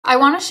I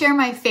want to share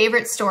my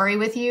favorite story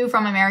with you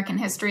from American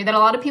history that a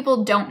lot of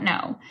people don't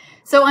know.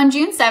 So on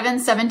June 7,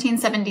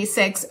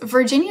 1776,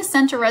 Virginia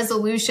sent a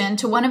resolution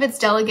to one of its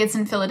delegates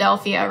in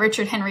Philadelphia,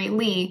 Richard Henry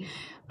Lee,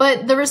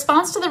 but the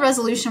response to the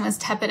resolution was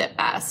tepid at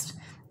best.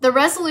 The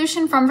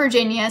resolution from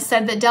Virginia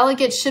said that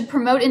delegates should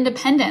promote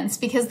independence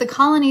because the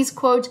colonies,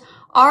 quote,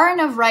 are and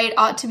of right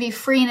ought to be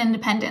free and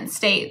independent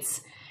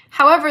states.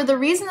 However, the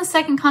reason the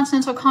Second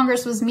Continental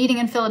Congress was meeting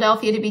in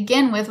Philadelphia to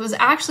begin with was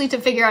actually to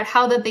figure out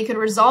how that they could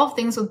resolve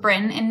things with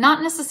Britain and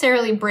not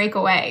necessarily break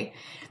away.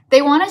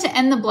 They wanted to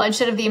end the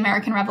bloodshed of the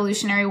American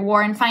Revolutionary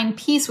War and find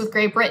peace with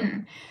Great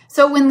Britain.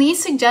 So when Lee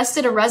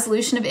suggested a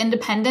resolution of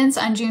independence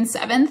on June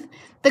 7th,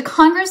 the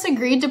Congress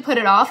agreed to put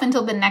it off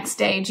until the next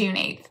day, June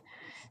 8th.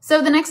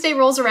 So the next day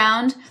rolls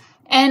around,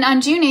 and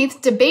on June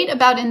 8th, debate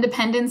about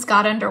independence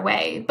got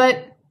underway,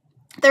 but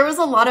there was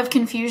a lot of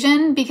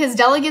confusion because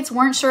delegates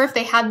weren't sure if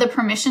they had the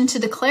permission to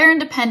declare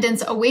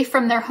independence away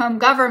from their home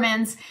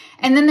governments,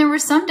 and then there were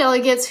some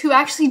delegates who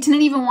actually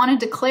didn't even want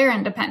to declare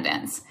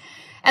independence.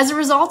 As a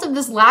result of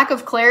this lack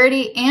of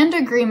clarity and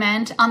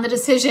agreement on the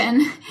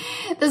decision,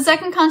 the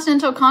Second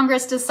Continental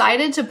Congress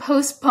decided to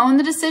postpone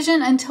the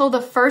decision until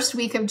the first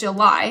week of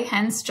July,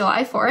 hence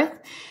July 4th,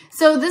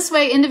 so this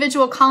way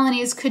individual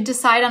colonies could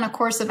decide on a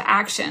course of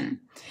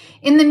action.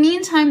 In the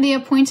meantime, they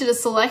appointed a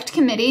select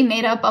committee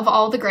made up of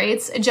all the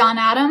greats, John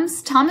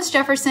Adams, Thomas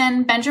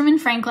Jefferson, Benjamin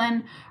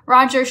Franklin,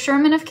 Roger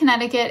Sherman of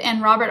Connecticut,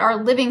 and Robert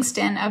R.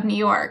 Livingston of New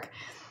York.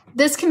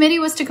 This committee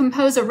was to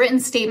compose a written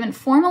statement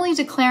formally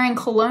declaring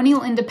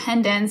colonial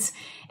independence,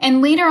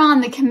 and later on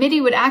the committee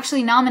would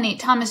actually nominate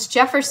Thomas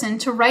Jefferson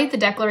to write the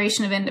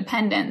Declaration of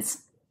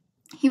Independence.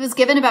 He was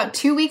given about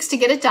 2 weeks to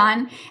get it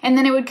done, and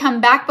then it would come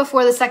back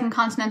before the Second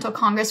Continental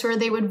Congress where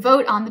they would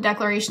vote on the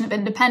Declaration of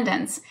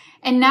Independence.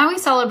 And now we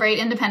celebrate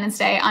Independence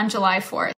Day on July 4th.